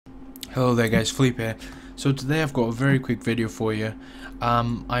Hello there guys, Philippe here. So today I've got a very quick video for you.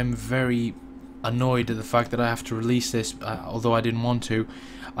 I'm very annoyed at the fact that I have to release this, although I didn't want to.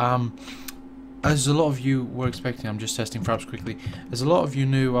 As a lot of you were expecting, I'm just testing fraps quickly. As a lot of you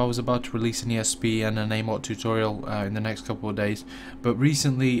knew, I was about to release an ESP and an AIMBOT tutorial in the next couple of days. But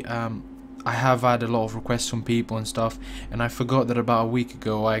recently, I have had a lot of requests from people and stuff, and I forgot that about a week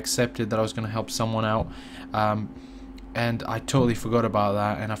ago I accepted that I was going to help someone out. And I totally forgot about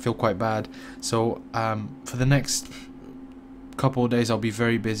that, and I feel quite bad. So for the next couple of days I'll be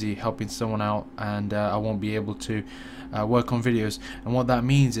very busy helping someone out, and I won't be able to work on videos. And what that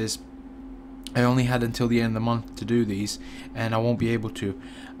means is I only had until the end of the month to do these, and I won't be able to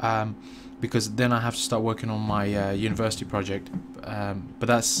because then I have to start working on my university project, but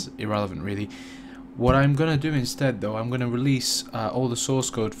that's irrelevant really. What I'm gonna do instead though, I'm gonna release all the source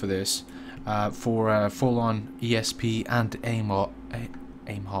code for this for full-on ESP and aimbot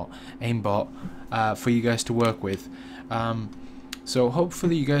for you guys to work with. So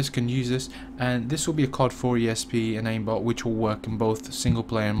hopefully you guys can use this, and this will be a COD 4 ESP and aimbot which will work in both single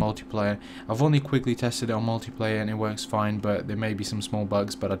player and multiplayer. I've only quickly tested it on multiplayer and it works fine, but there may be some small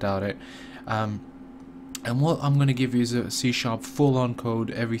bugs, but I doubt it. And what I'm going to give you is a C# full-on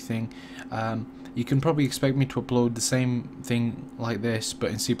code, everything. You can probably expect me to upload the same thing like this but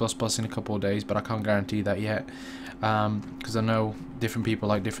in C++ in a couple of days, but I can't guarantee that yet because I know different people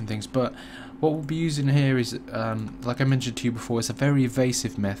like different things. But what we'll be using here is, like I mentioned to you before, it's a very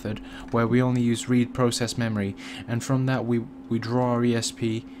evasive method where we only use read process memory, and from that we draw our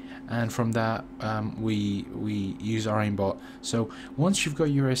ESP, and from that we use our aimbot. So once you've got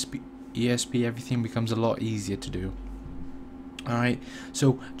your ESP, everything becomes a lot easier to do. Alright,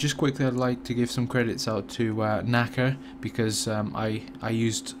 so just quickly I'd like to give some credits out to Knacker, because I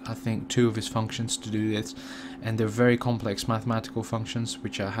used I think 2 of his functions to do this, and they're very complex mathematical functions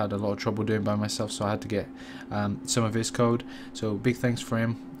which I had a lot of trouble doing by myself, so I had to get some of his code. So big thanks for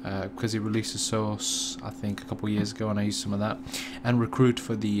him, because he released a source I think a couple of years ago and I used some of that. And Recruit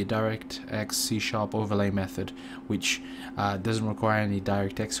for the DirectX C# overlay method, which doesn't require any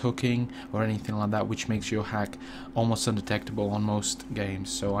DirectX hooking or anything like that, which makes your hack almost undetectable on most games.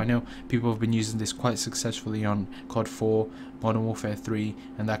 So I know people have been using this quite successfully on COD 4, Modern Warfare 3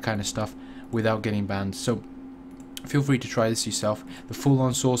 and that kind of stuff without getting banned. So feel free to try this yourself. The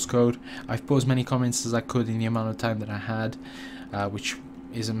full-on source code, I've put as many comments as I could in the amount of time that I had, which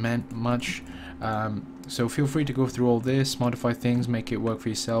isn't meant much, so feel free to go through all this, modify things, make it work for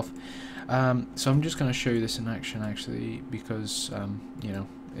yourself. So I'm just going to show you this in action actually, because you know,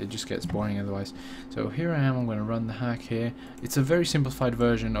 it just gets boring otherwise. So here I am, I'm going to run the hack here. It's a very simplified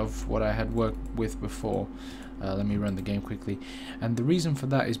version of what I had worked with before. Let me run the game quickly, and the reason for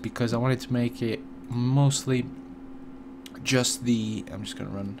that is because I wanted to make it mostly just the, I'm just going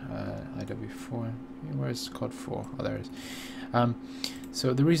to run IW4, where's COD 4, oh there it is.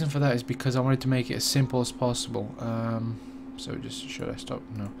 So the reason for that is because I wanted to make it as simple as possible. So just, should I stop?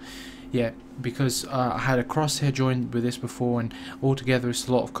 No. Yeah, because I had a crosshair joined with this before, and altogether it's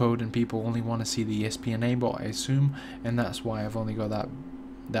a lot of code and people only want to see the ESP and aimbot, I assume, and that's why I've only got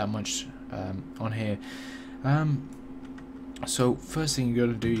that much on here. So first thing you're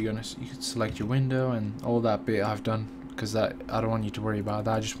gonna do, you can select your window and all that bit I've done, because that I don't want you to worry about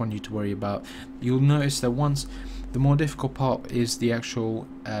that. I just want you to worry about, you'll notice that once the more difficult part is the actual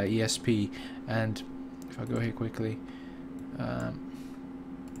ESP, and if I go here quickly,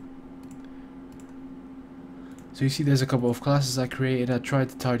 so you see there's a couple of classes I created. I tried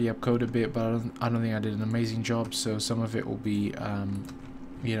to tidy up code a bit, but I don't think I did an amazing job, so some of it will be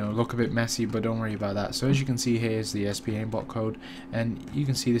you know, look a bit messy, but don't worry about that. So as you can see, here is the ESP aimbot code, and you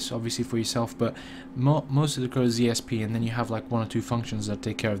can see this obviously for yourself, but most of the code is ESP, and then you have like 1 or 2 functions that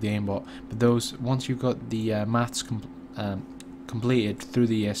take care of the aimbot. But those, once you've got the maths completed through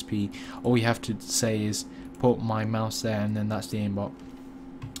the ESP, all you have to say is put my mouse there, and then that's the aimbot.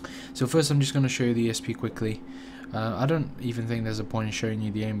 So first I'm just going to show you the ESP quickly. I don't even think there's a point in showing you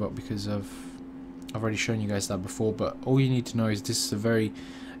the aimbot because I've already shown you guys that before, but all you need to know is this is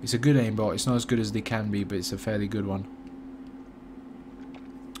it's a good aimbot. It's not as good as they can be, but it's a fairly good one.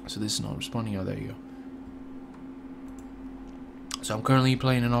 So this is not responding. Oh, there you go. So I'm currently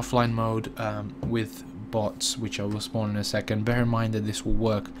playing in offline mode with bots, which I will spawn in a second. Bear in mind that this will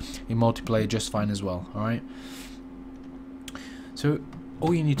work in multiplayer just fine as well. Alright, so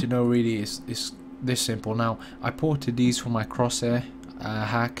all you need to know really is this simple. Now I ported these for my crosshair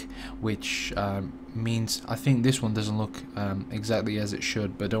hack, which means I think this one doesn't look exactly as it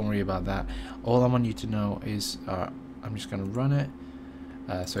should, but don't worry about that. All I want you to know is I'm just going to run it.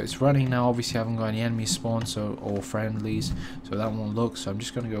 So it's running now. Obviously I haven't got any enemies spawned, so, or friendlies, so that won't look. So I'm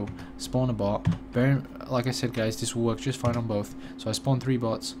just gonna go spawn a bot. Like I said guys, this will work just fine on both. So I spawn 3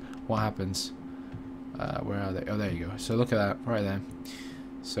 bots. What happens? Where are they? Oh, there you go. So look at that right there.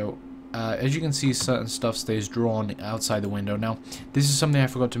 So as you can see, certain stuff stays drawn outside the window. Now this is something I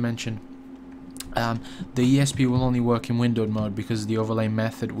forgot to mention. The ESP will only work in windowed mode because of the overlay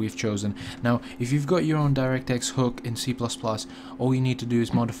method we've chosen. Now if you've got your own DirectX hook in C++, all you need to do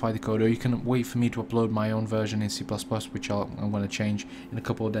is modify the code, or you can wait for me to upload my own version in C++, which I'm going to change in a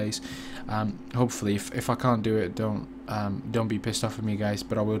couple of days. Hopefully, if I can't do it, don't be pissed off at me guys,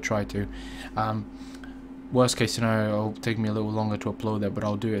 but I will try to. Worst case scenario, it'll take me a little longer to upload that, but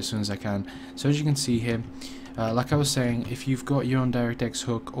I'll do it as soon as I can. So as you can see here, like I was saying, if you've got your own DirectX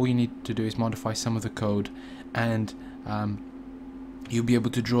hook, all you need to do is modify some of the code, and you'll be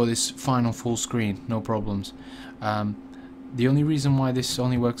able to draw this fine on full screen, no problems. The only reason why this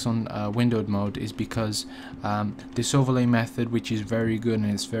only works on windowed mode is because this overlay method, which is very good and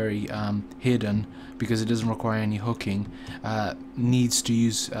it's very hidden because it doesn't require any hooking, needs to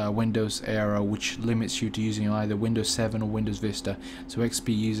use Windows Aero, which limits you to using either Windows 7 or Windows Vista. So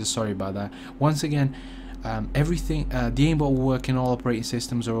XP users, sorry about that. Once again, everything, the aimbot will work in all operating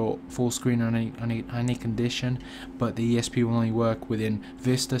systems or full screen on any condition, but the ESP will only work within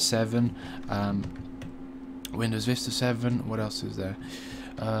Vista 7, Windows Vista 7, what else is there,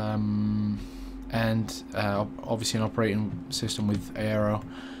 and obviously an operating system with Aero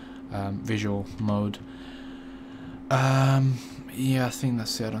visual mode. Yeah, I think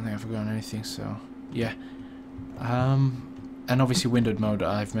that's it. I don't think I've forgotten anything, so yeah. And obviously windowed mode,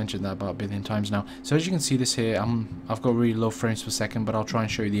 I've mentioned that about a billion times now. So as you can see this here, I've got really low frames per second, but I'll try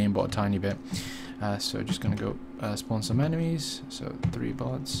and show you the aimbot a tiny bit. So just gonna go spawn some enemies, so 3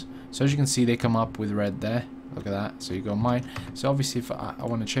 bots. So as you can see, they come up with red there. Look at that. So you go mine. So obviously if I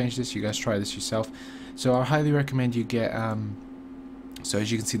want to change this, you guys try this yourself. So I highly recommend you get so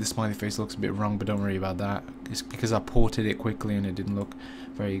as you can see, the smiley face looks a bit wrong, but don't worry about that. It's because I ported it quickly and it didn't look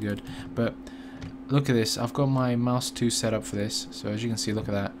very good. But look at this. I've got my mouse 2 set up for this. So as you can see, look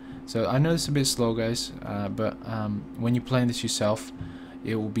at that. So I know it's a bit slow guys, but when you're playing this yourself,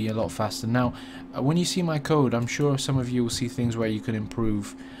 it will be a lot faster. Now when you see my code, I'm sure some of you will see things where you can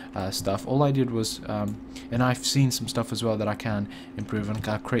improve stuff. All I did was, and I've seen some stuff as well that I can improve, and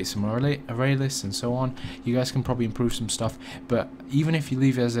I'll create some array lists and so on. You guys can probably improve some stuff, but even if you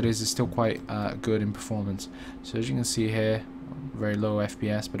leave it as it is, it's still quite good in performance. So as you can see here, very low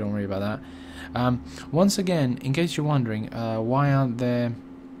FPS, but don't worry about that. Once again, in case you're wondering, why aren't there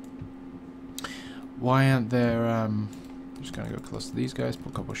I'm just gonna go close to these guys,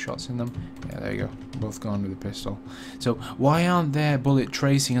 put a couple of shots in them. Yeah, there you go, both gone with the pistol. So why aren't there bullet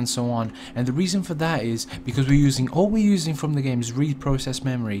tracing and so on? And the reason for that is because all we're using from the game is reprocessed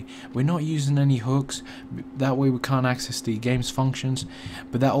memory. We're not using any hooks. That way we can't access the game's functions.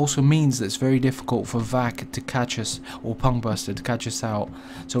 But that also means that it's very difficult for VAC to catch us, or Punkbuster to catch us out.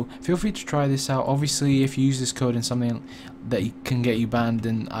 So feel free to try this out. Obviously, if you use this code in something that can get you banned,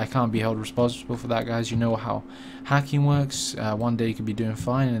 then I can't be held responsible for that, guys. You know how hacking works. One day you could be doing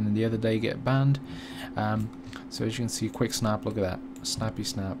fine, and then the other day you get banned. So as you can see, quick snap, look at that, snappy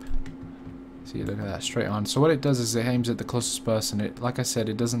snap. See, look at that, straight on. So what it does is it aims at the closest person. It, like I said,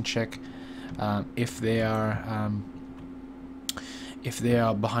 it doesn't check if they are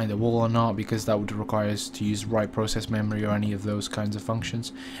behind the wall or not, because that would require us to use right process memory or any of those kinds of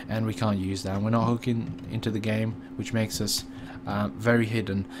functions, and we can't use that. We're not hooking into the game, which makes us very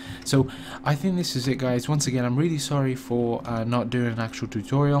hidden. So I think this is it, guys. Once again, I'm really sorry for not doing an actual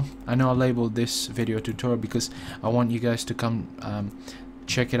tutorial. I know I labeled this video tutorial because I want you guys to come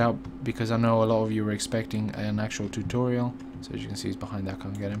check it out, because I know a lot of you were expecting an actual tutorial. So as you can see, he's behind that, I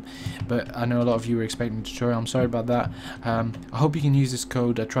can't get him. But I know a lot of you were expecting a tutorial. I'm sorry about that. I hope you can use this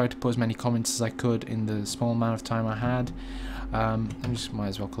code. I tried to put as many comments as I could in the small amount of time I had. I just might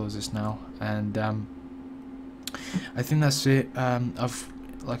as well close this now. And I think that's it.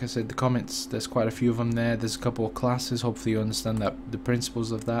 Like I said, the comments, there's quite a few of them there. There's a couple of classes. Hopefully you understand the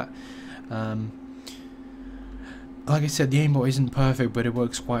principles of that. Like I said, the aimbot isn't perfect, but it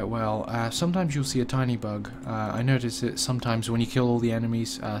works quite well. Sometimes you'll see a tiny bug. I notice it sometimes when you kill all the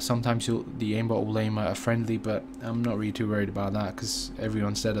enemies. Sometimes the aimbot will aim at a friendly, but I'm not really too worried about that because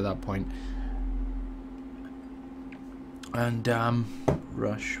everyone's dead at that point. And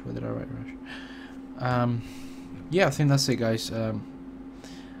rush. Where did I write rush? Yeah, I think that's it, guys.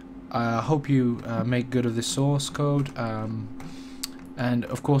 I hope you make good of the source code. And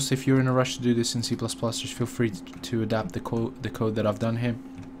of course, if you're in a rush to do this in C++, just feel free to adapt the code that I've done here.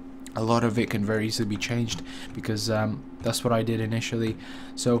 a lot of it can very easily be changed, because that's what I did initially.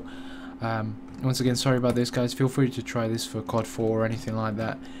 So once again, sorry about this, guys. Feel free to try this for COD 4 or anything like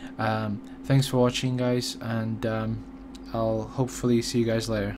that. Thanks for watching, guys, and I'll hopefully see you guys later.